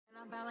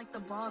Bad like the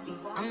Barbie.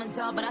 I'm a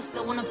doll, but I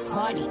still wanna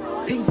party.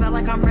 Pink felt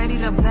like I'm ready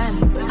to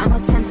bend. I'm a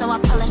 10, so I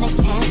pull in a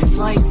 10.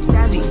 Like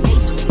Daddy,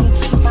 Stacy,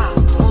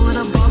 all of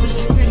the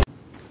Barbies.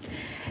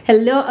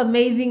 Hello,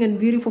 amazing and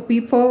beautiful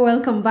people.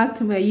 Welcome back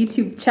to my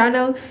YouTube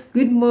channel.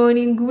 Good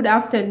morning, good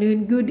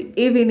afternoon, good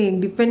evening,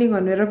 depending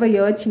on wherever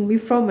you're watching me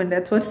from and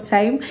at what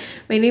time.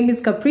 My name is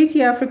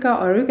Capriti Africa,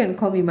 or you can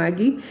call me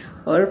Maggie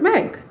or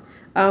Meg.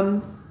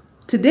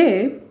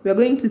 Today, we're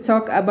going to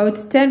talk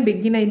about 10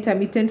 beginner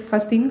intermittent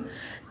fasting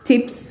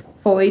tips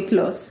for weight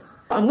loss.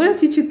 I'm going to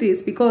teach you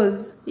this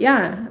because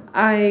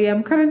I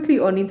am currently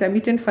on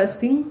intermittent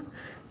fasting,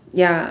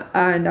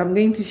 and I'm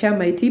going to share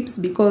my tips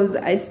because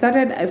I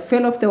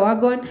fell off the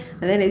wagon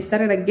and then I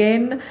started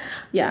again.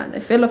 I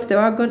fell off the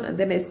wagon and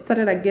then I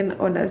started again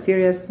on a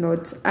serious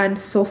note, and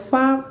so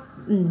far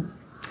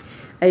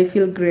I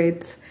feel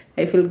great.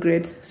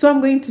 So I'm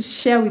going to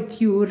share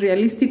with you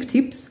realistic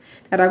tips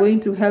that are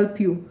going to help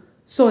you.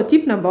 So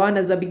tip number one,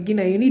 as a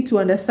beginner, you need to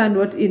understand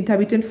what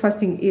intermittent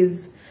fasting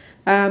is.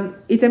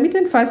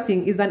 Intermittent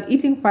fasting is an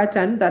eating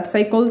pattern that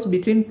cycles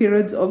between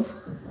periods of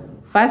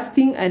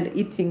fasting and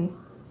eating.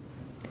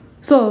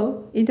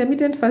 So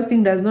intermittent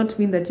fasting does not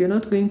mean that you're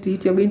not going to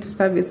eat, you're going to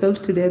starve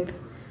yourself to death.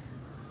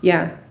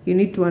 You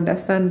need to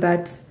understand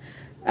that.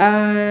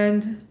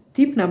 And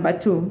tip number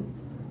two,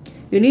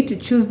 you need to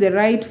choose the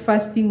right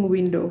fasting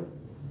window.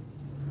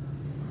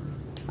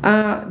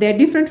 There are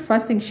different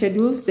fasting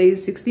schedules. There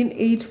is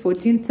 16-8,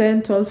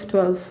 14-10,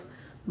 12-12,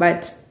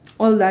 but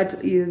all that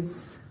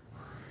is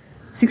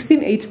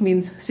 16-8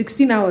 means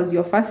 16 hours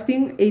you're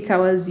fasting, 8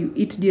 hours you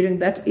eat during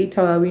that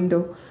 8-hour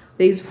window.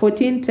 There is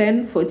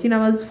 14-10, 14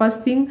 hours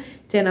fasting,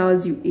 10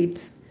 hours you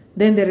eat.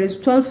 Then there is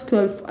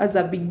 12-12 as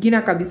a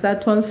beginner kabisa,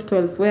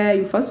 12-12, where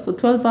you fast for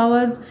 12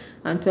 hours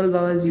and 12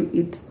 hours you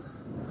eat.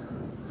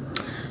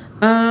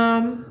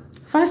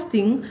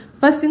 Fasting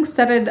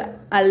started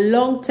a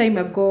long time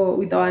ago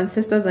with our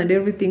ancestors and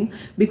everything,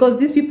 because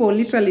these people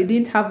literally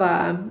didn't have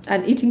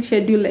an eating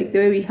schedule like the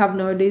way we have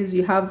nowadays.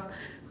 You have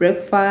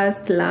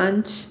breakfast,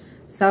 lunch,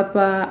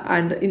 supper,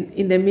 and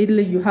in the middle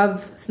you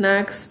have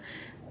snacks.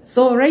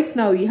 So right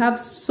now we have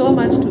so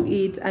much to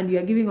eat and we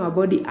are giving our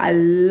body a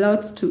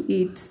lot to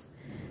eat.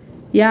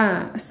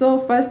 So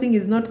fasting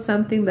is not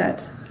something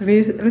that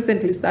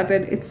recently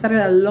started. It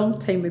started a long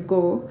time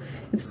ago.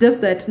 It's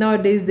just that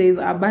nowadays there is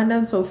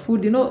abundance of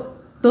food. You know,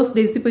 those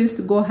days people used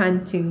to go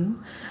hunting.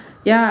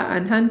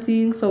 And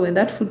hunting. So when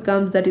that food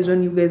comes, that is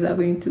when you guys are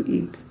going to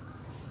eat.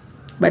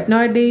 But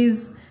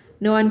nowadays,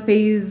 no one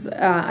pays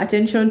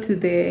attention to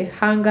the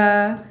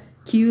hunger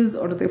cues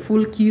or the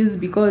full cues,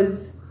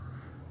 because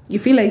you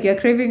feel like you're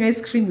craving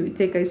ice cream, you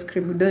take ice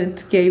cream. You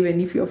don't care even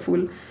if you're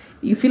full.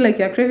 You feel like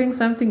you're craving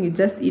something, you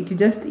just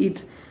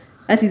eat.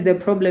 That is the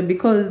problem,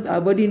 because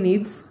our body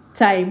needs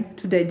time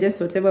to digest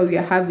whatever we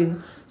are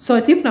having. So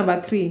tip number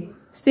three,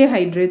 stay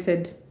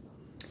hydrated.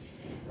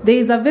 There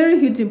is a very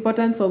huge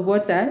importance of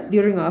water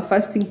during our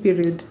fasting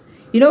period.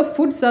 You know,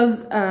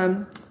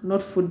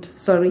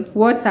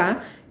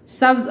 water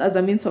serves as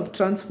a means of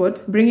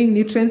transport, bringing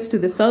nutrients to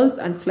the cells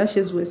and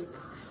flushes waste.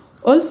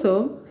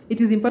 Also,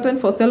 it is important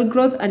for cell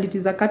growth, and it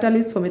is a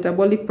catalyst for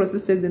metabolic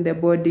processes in the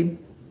body.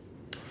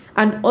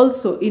 And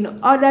also, in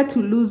order to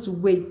lose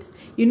weight,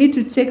 you need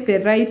to take the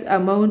right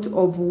amount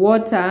of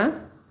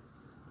water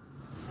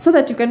so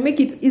that you can make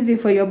it easy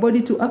for your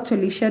body to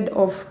actually shed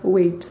off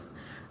weight.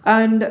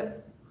 And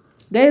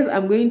guys,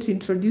 I'm going to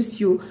introduce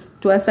you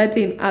to a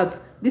certain app.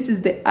 This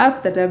is the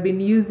app that I've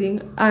been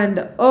using,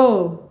 and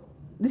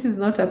this is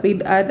not a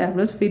paid ad. I'm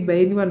not paid by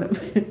anyone.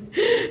 I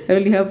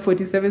only have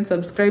 47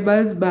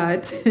 subscribers,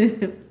 but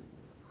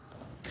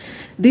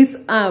this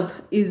app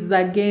is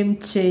a game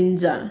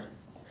changer.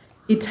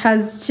 It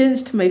has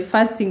changed my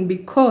fasting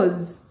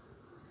because,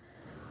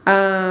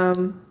 I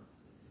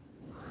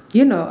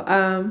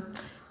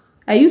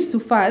used to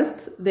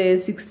fast the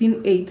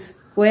 16-8,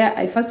 where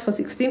I fast for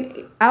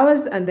 16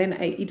 hours and then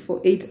I eat for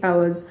 8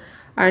 hours.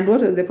 And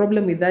what was the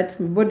problem with that?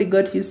 My body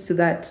got used to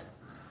that.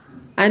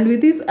 And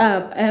with this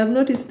app, I have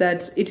noticed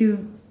that it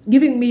is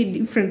giving me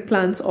different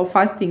plans of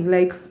fasting.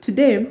 Like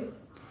today,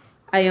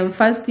 I am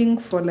fasting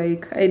for I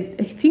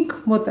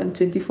think more than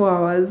 24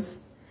 hours.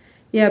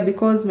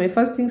 Because my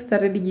fasting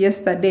started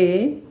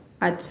yesterday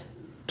at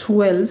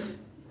 12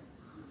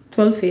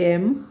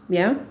 a.m.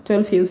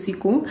 12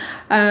 usiku.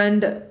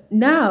 And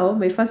now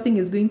my fasting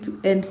is going to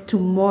end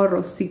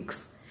tomorrow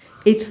 6.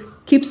 It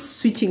keeps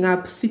switching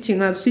up,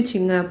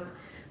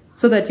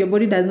 so that your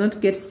body does not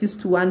get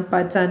used to one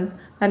pattern.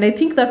 And I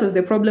think that was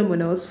the problem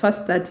when I was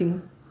first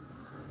starting.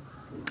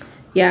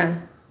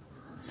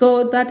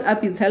 So that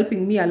app is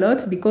helping me a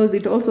lot, because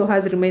it also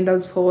has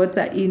reminders for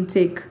water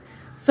intake.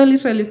 So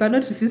literally, you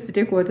cannot refuse to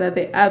take water.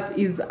 The app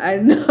is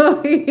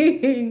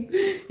annoying.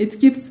 It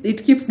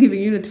keeps giving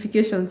you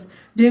notifications.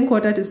 Drink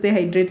water to stay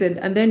hydrated.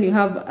 And then you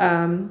have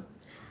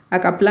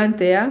like a plant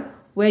there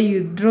where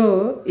you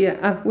draw,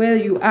 where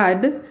you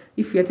add,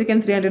 if you're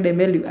taking 300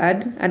 ml, you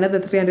add another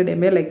 300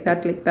 ml,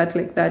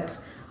 like that.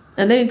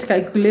 And then it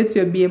calculates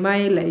your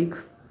BMI,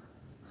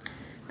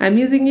 I'm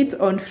using it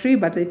on free,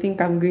 but I think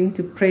I'm going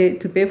to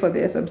pay for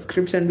their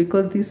subscription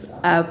because this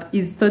app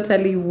is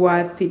totally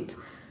worth it.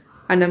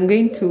 And I'm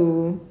going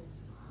to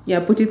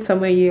put it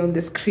somewhere here on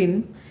the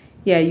screen.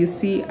 Yeah, you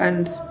see,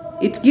 and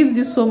it gives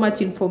you so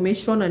much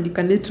information, and you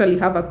can literally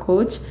have a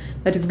coach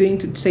that is going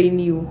to train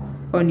you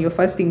on your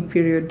fasting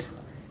period.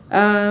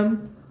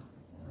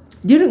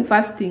 During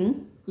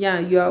fasting,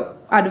 you are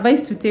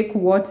advised to take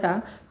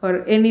water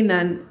or any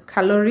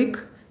non-caloric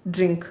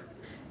drink.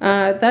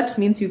 That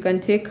means you can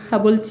take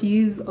herbal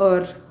teas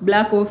or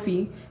black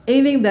coffee,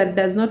 anything that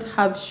does not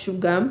have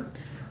sugar.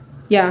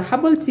 Yeah,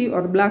 herbal tea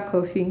or black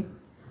coffee.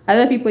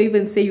 Other people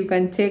even say you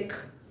can take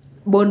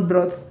bone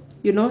broth,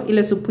 you know,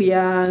 ile supu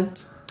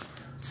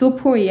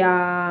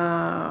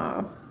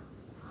ya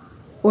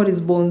what is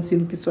bones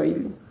in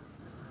Kiswahili?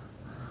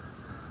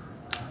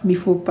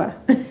 Mifupa.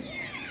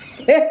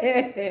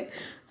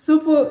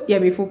 Supu ya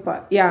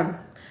mifupa. Yeah.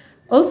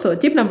 Also,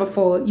 tip number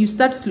 4, you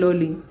start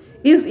slowly.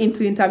 Ease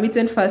into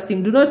intermittent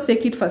fasting. Do not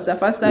take it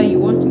faster. You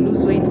want to lose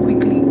weight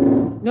quickly.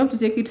 You have to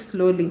take it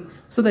slowly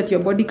so that your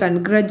body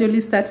can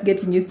gradually start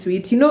getting used to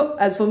it. You know,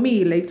 as for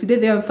me, like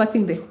today I'm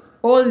fasting the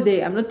whole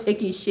day. I'm not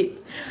taking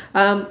shit.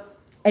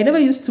 I never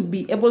used to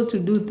be able to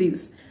do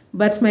this,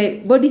 but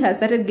my body has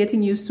started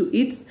getting used to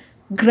it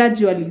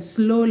gradually,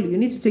 slowly. You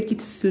need to take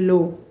it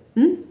slow.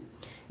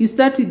 You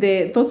start with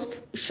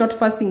those short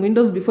fasting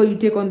windows before you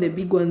take on the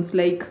big ones,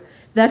 like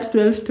that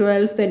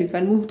 12-12, then you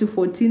can move to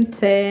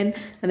 14-10,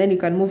 and then you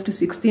can move to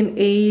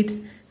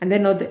 16-8, and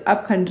then now the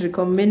app can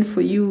recommend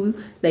for you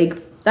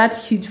like that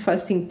huge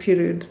fasting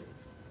period.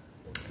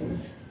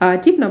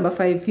 Tip number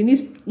 5,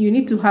 you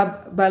need to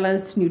have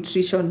balanced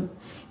nutrition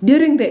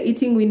during the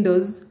eating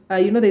windows.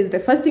 You know, there's the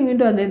fasting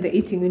window and then the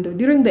eating window.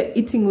 During the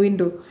eating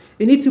window,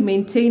 you need to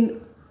maintain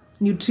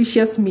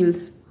nutritious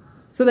meals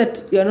so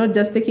that you're not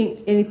just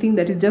taking anything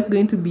that is just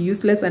going to be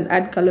useless and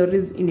add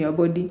calories in your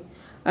body.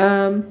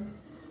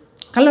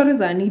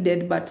 Calories are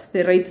needed, but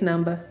the right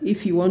number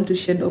if you want to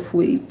shed off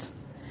weight.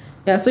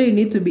 Yeah, so you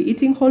need to be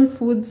eating whole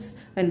foods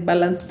and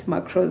balanced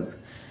macros.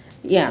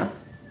 Yeah.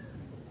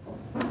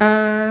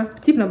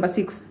 Tip number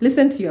 6,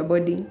 listen to your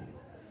body.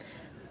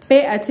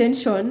 Pay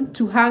attention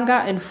to hunger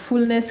and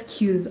fullness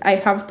cues. I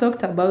have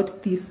talked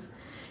about this.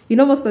 You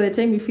know, most of the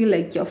time you feel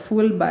like you're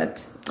full,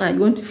 but you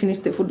want to finish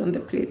the food on the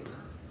plate.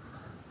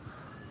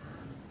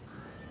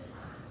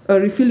 Or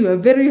you feel you are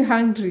very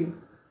hungry,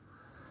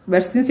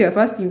 but since you're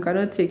fasting, you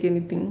cannot take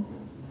anything.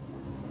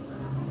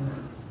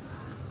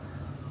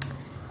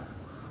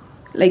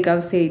 Like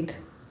I've said,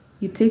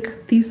 you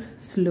take this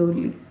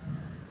slowly.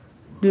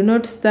 Do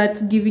not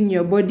start giving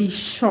your body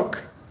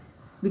shock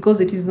because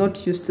it is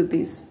not used to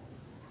this.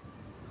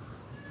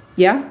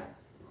 Yeah?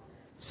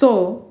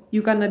 So,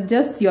 you can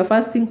adjust your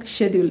fasting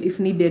schedule if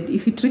needed.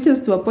 If it reaches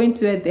to a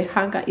point where the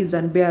hunger is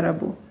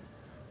unbearable,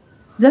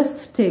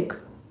 just take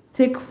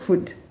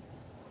food.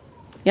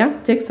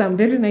 Yeah? Take some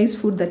very nice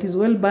food that is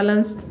well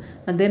balanced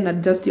and then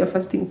adjust your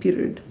fasting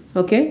period.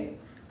 Okay?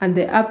 And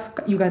the app,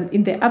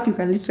 in the app you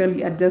can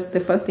literally adjust the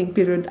fasting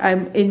period.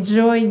 I'm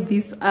enjoying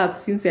this app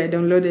since I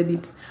downloaded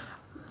it.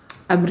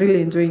 I'm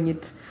really enjoying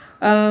it.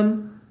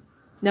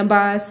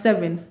 Number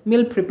 7,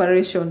 meal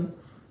preparation.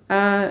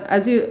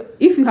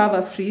 If you have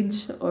a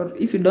fridge or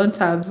if you don't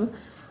have,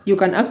 you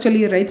can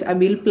actually write a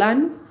meal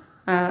plan.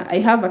 I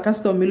have a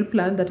custom meal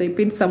plan that I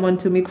paid someone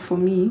to make for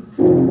me,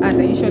 and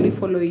I usually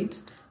follow it.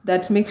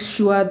 That makes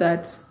sure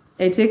that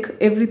I take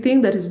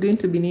everything that is going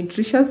to be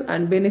nutritious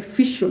and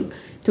beneficial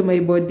to my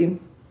body.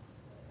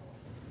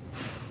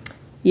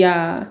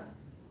 Yeah.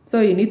 So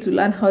you need to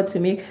learn how to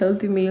make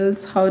healthy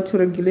meals, how to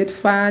regulate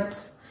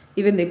fats,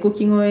 even the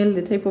cooking oil,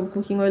 the type of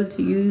cooking oil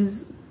to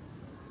use.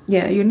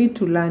 Yeah, you need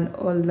to learn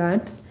all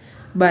that.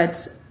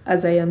 But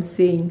as I am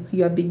saying,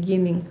 you are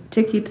beginning.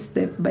 Take it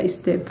step by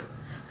step.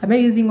 Am I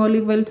using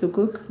olive oil to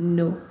cook?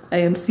 No. I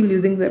am still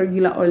using the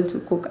regular oil to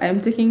cook. I am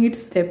taking it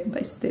step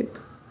by step.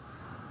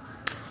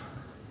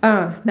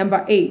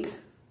 Number 8,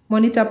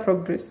 monitor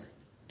progress.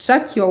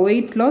 Track your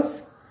weight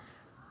loss,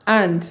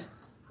 and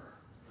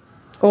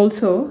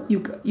also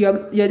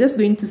you're just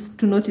going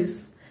to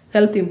notice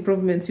health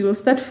improvements. You will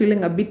start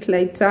feeling a bit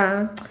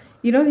lighter.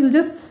 You know, you'll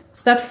just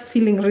start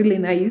feeling really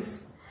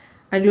nice,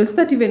 and you'll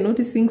start even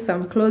noticing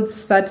some clothes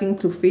starting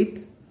to fit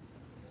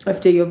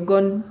after you've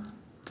gone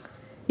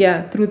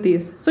through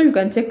this. So you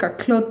can take a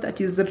cloth that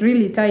is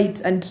really tight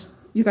and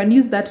you can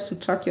use that to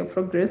track your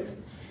progress.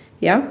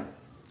 Yeah.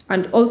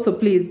 And also,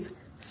 please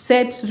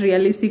set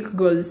realistic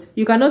goals.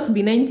 You cannot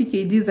be 90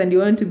 kgs and you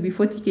want to be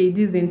 40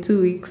 kgs in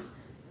 2 weeks.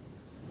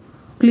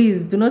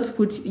 Please do not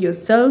put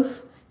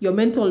yourself, your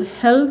mental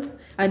health,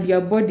 and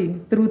your body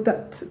through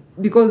that,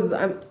 because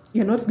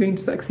you're not going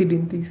to succeed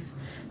in this.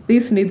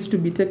 This needs to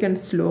be taken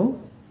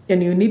slow,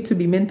 and you need to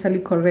be mentally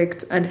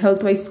correct and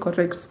health-wise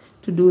correct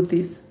to do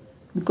this,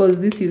 because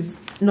this is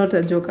not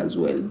a joke as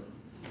well.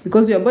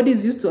 Because your body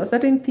is used to a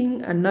certain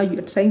thing and now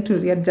you're trying to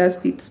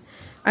readjust it.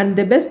 And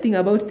the best thing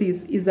about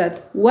this is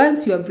that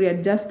once you have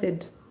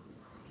readjusted,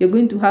 you're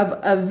going to have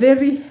a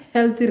very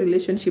healthy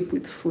relationship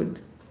with food.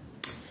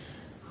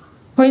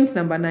 Point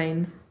number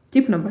 9,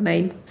 Tip number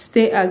 9,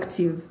 stay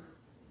active.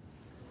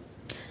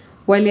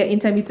 While you're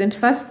intermittent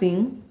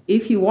fasting,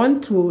 if you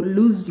want to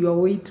lose your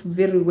weight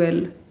very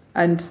well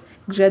and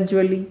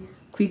gradually,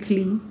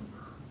 quickly,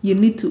 you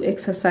need to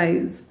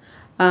exercise.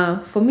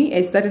 For me,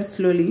 I started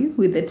slowly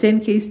with the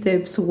 10K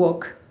steps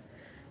walk.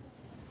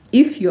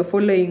 If you're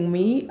following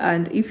me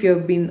and if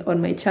you've been on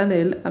my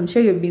channel, I'm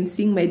sure you've been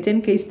seeing my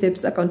 10K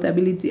steps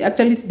accountability.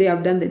 Actually, today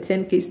I've done the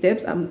 10K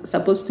steps. I'm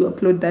supposed to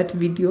upload that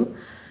video.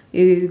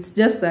 It's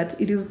just that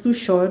it is too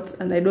short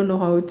and I don't know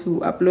how to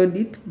upload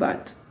it,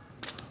 but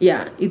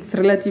yeah, it's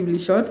relatively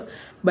short.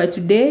 But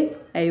today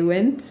I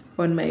went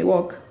on my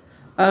walk.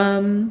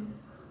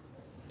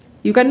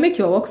 You can make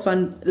your walks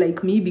fun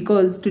like me,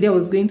 because today I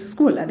was going to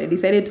school and I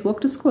decided to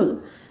walk to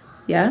school.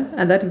 Yeah,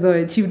 and that is how I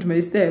achieved my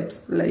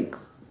steps. Like,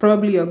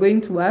 probably you're going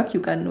to work, you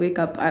can wake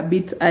up a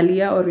bit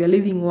earlier, or you're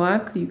leaving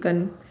work, you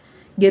can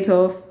get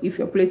off. If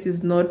your place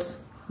is not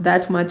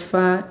that much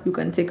far, you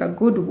can take a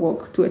good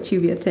walk to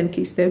achieve your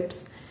 10K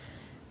steps.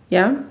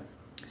 Yeah,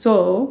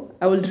 so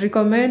I would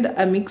recommend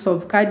a mix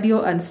of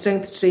cardio and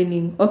strength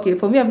training. Okay,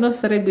 for me, I've not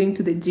started going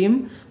to the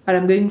gym, but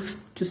I'm going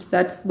to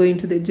start going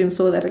to the gym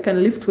so that I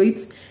can lift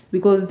weights,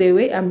 because the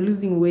way I'm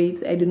losing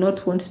weight, I do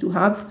not want to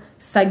have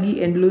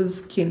saggy and loose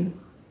skin.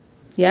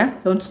 Yeah,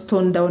 don't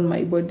tone down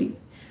my body.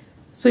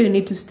 So you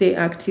need to stay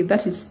active.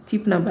 That is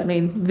tip number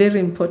 9, very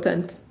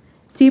important.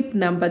 Tip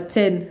number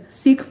 10,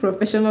 seek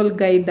professional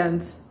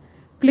guidance.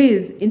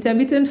 Please,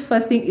 intermittent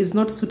fasting is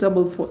not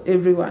suitable for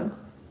everyone.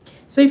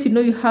 So if you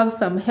know you have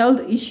some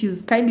health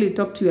issues, kindly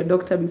talk to your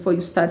doctor before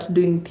you start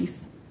doing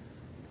this.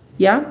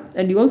 Yeah,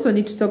 and you also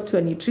need to talk to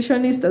a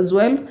nutritionist as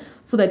well,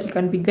 so that you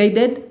can be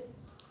guided,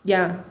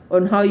 yeah,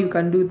 on how you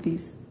can do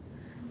this.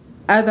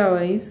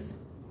 Otherwise,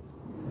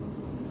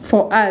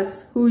 for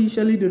us who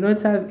usually do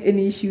not have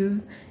any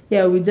issues,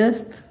 yeah, we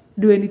just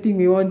do anything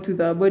we want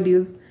with our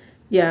bodies.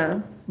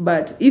 Yeah,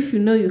 but if you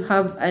know you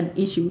have an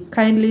issue,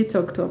 kindly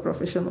talk to a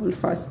professional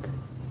first.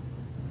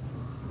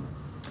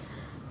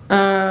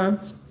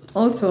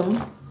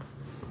 Also,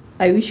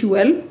 I wish you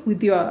well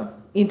with your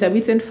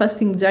intermittent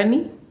fasting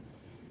journey.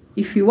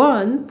 If you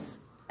want,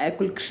 I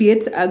could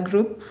create a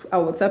group, a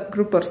WhatsApp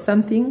group or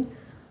something,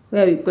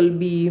 where we could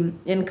be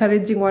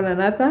encouraging one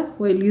another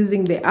while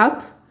using the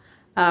app.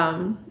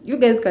 You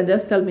guys can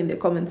just tell me in the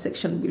comment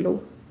section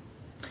below.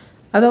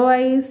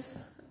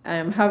 Otherwise, I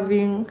am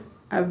having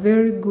a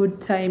very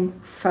good time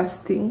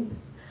fasting.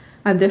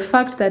 And the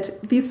fact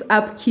that this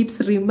app keeps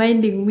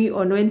reminding me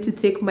on when to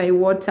take my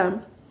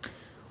water,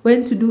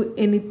 when to do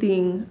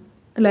anything,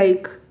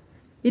 like,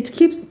 it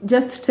keeps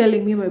just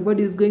telling me my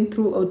body is going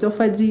through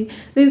autophagy.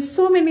 There's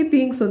so many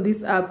things on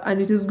this app,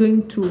 and it is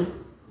going to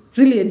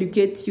really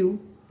educate you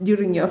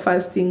during your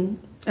fasting.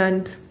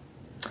 And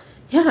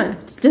yeah,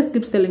 it just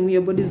keeps telling me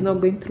your body is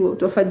not going through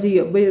autophagy,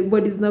 your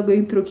body is not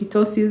going through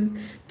ketosis.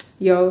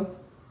 Yo,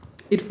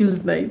 it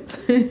feels nice.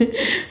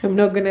 I'm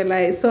not gonna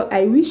lie. So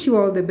I wish you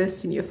all the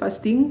best in your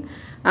fasting.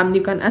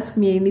 You can ask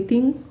me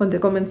anything on the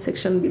comment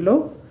section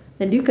below,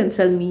 and you can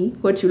tell me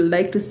what you'd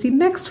like to see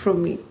next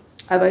from me.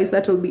 Otherwise,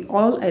 that will be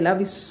all. I love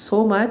you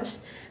so much.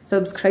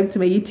 Subscribe to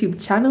my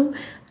YouTube channel,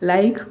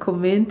 like,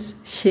 comment,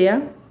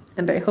 share,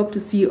 and I hope to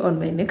see you on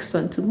my next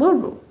one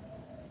tomorrow.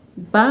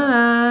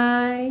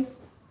 Bye.